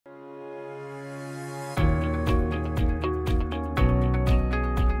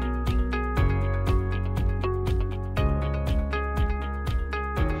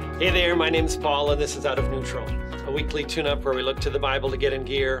Hey there, my name's Paul, and this is Out of Neutral, a weekly tune-up where we look to the Bible to get in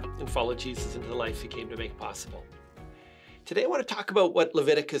gear and follow Jesus into the life he came to make possible. Today I want to talk about what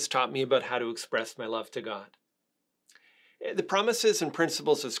Leviticus taught me about how to express my love to God. The promises and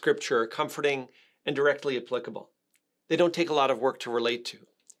principles of Scripture are comforting and directly applicable. They don't take a lot of work to relate to.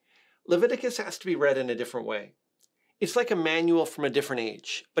 Leviticus has to be read in a different way. It's like a manual from a different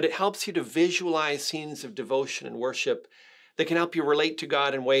age, but it helps you to visualize scenes of devotion and worship that can help you relate to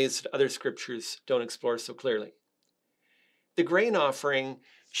God in ways that other scriptures don't explore so clearly. The grain offering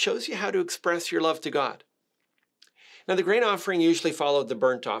shows you how to express your love to God. Now, the grain offering usually followed the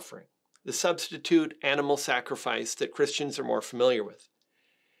burnt offering, the substitute animal sacrifice that Christians are more familiar with.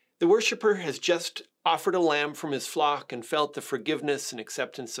 The worshiper has just offered a lamb from his flock and felt the forgiveness and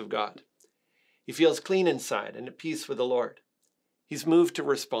acceptance of God. He feels clean inside and at peace with the Lord. He's moved to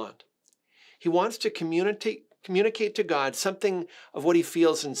respond. He wants to communicate to God something of what he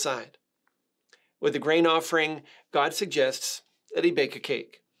feels inside. With the grain offering, God suggests that he bake a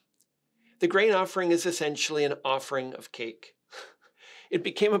cake. The grain offering is essentially an offering of cake. It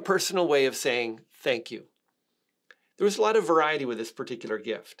became a personal way of saying thank you. There was a lot of variety with this particular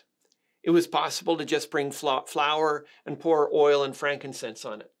gift. It was possible to just bring flour and pour oil and frankincense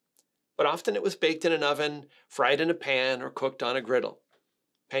on it. But often it was baked in an oven, fried in a pan, or cooked on a griddle.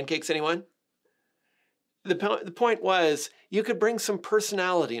 Pancakes, anyone? The point was, you could bring some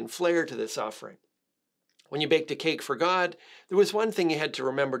personality and flair to this offering. When you baked a cake for God, there was one thing you had to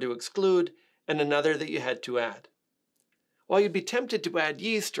remember to exclude and another that you had to add. While you'd be tempted to add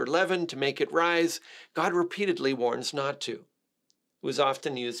yeast or leaven to make it rise, God repeatedly warns not to. It was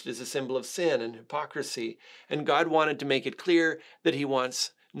often used as a symbol of sin and hypocrisy, and God wanted to make it clear that he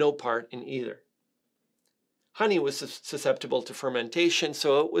wants no part in either. Honey was susceptible to fermentation,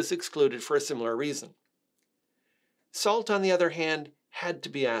 so it was excluded for a similar reason. Salt, on the other hand, had to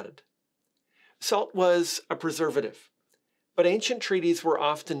be added. Salt was a preservative, but ancient treaties were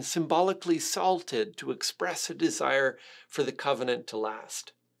often symbolically salted to express a desire for the covenant to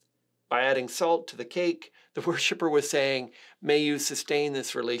last. By adding salt to the cake, the worshiper was saying, "May you sustain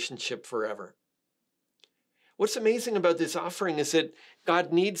this relationship forever." What's amazing about this offering is that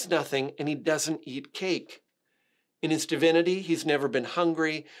God needs nothing and he doesn't eat cake. In his divinity, he's never been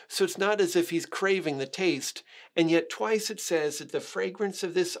hungry, so it's not as if he's craving the taste, and yet twice it says that the fragrance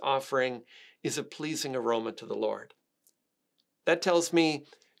of this offering is a pleasing aroma to the Lord. That tells me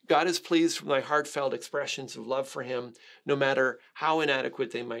God is pleased with my heartfelt expressions of love for him, no matter how inadequate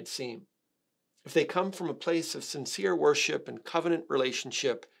they might seem. If they come from a place of sincere worship and covenant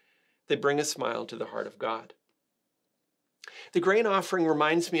relationship, they bring a smile to the heart of God. The grain offering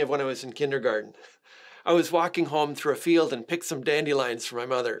reminds me of when I was in kindergarten. I was walking home through a field and picked some dandelions for my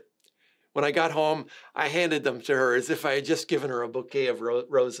mother. When I got home, I handed them to her as if I had just given her a bouquet of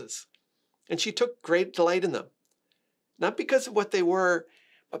roses. And she took great delight in them, not because of what they were,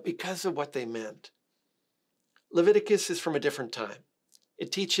 but because of what they meant. Leviticus is from a different time.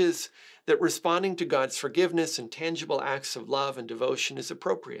 It teaches that responding to God's forgiveness and tangible acts of love and devotion is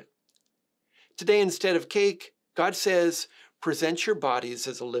appropriate. Today, instead of cake, God says, present your bodies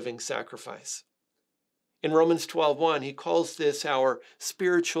as a living sacrifice. In Romans 12:1, he calls this our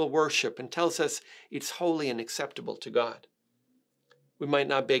spiritual worship and tells us it's holy and acceptable to God. We might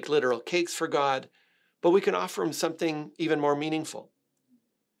not bake literal cakes for God, but we can offer him something even more meaningful.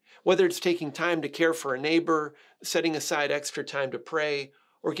 Whether it's taking time to care for a neighbor, setting aside extra time to pray,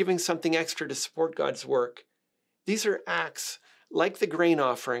 or giving something extra to support God's work, these are acts like the grain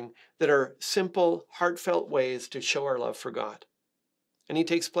offering that are simple, heartfelt ways to show our love for God. And he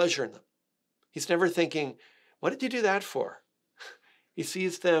takes pleasure in them. He's never thinking, what did you do that for? He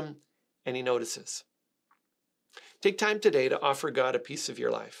sees them and he notices. Take time today to offer God a piece of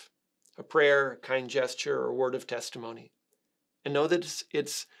your life, a prayer, a kind gesture, or a word of testimony, and know that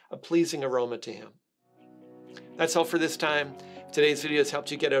it's a pleasing aroma to him. That's all for this time. If today's video has helped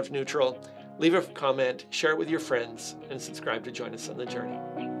you get out of neutral, leave a comment, share it with your friends, and subscribe to join us on the journey.